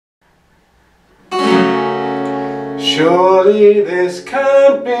Surely this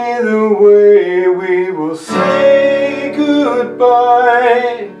can't be the way we will say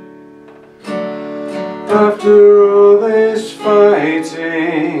goodbye. After all this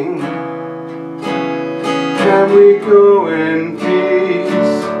fighting, can we go in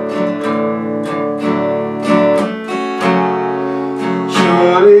peace?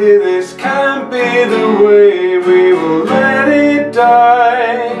 Surely this can't be the way we will let it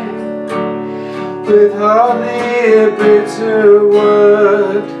die, with hardly a bitter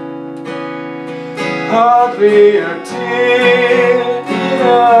word, hardly a tear in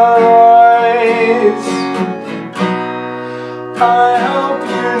our eyes. I hope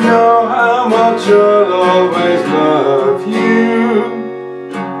you know how much I'll always love you.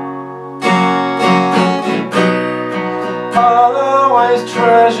 I'll always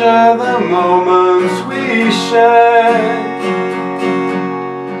treasure the moments we shared,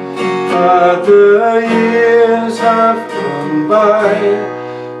 but the years have gone by.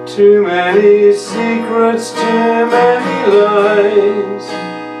 Too many secrets, too many lies.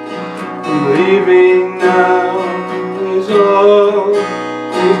 Leaving now is all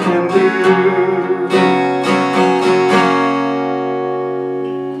we can do.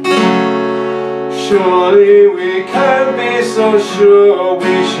 Surely we can't be so sure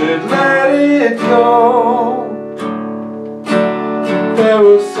we should let it go. There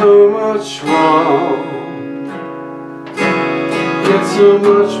was so much wrong, yet so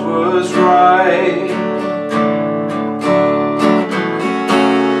much was right.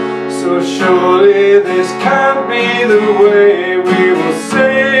 So surely this can't be the way we will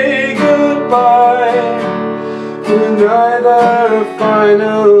say goodbye, with neither a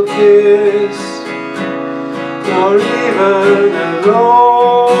final kiss, nor even a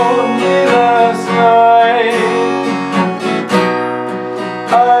lonely last night.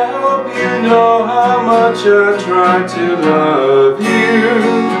 I hope you know how much I try to love you.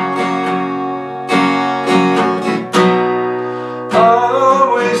 I'll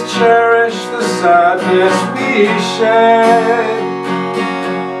always cherish the sadness we shared,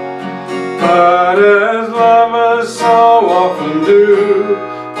 but as lovers so often do,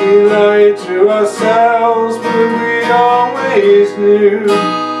 we lie to ourselves, but we always knew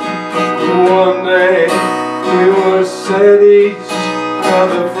one day we would set each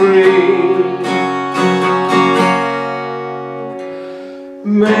other free.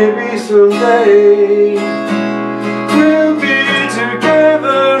 Maybe someday we'll be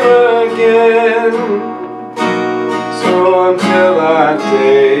together again. So until that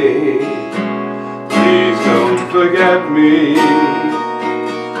day, please don't forget me.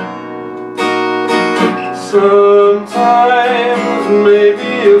 Sometimes maybe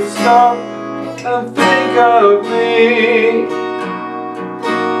you'll stop and think of me,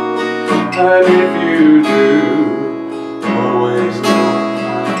 and if you do, always know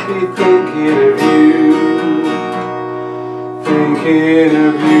I'll be thinking of you, thinking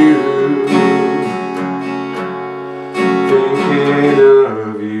of you.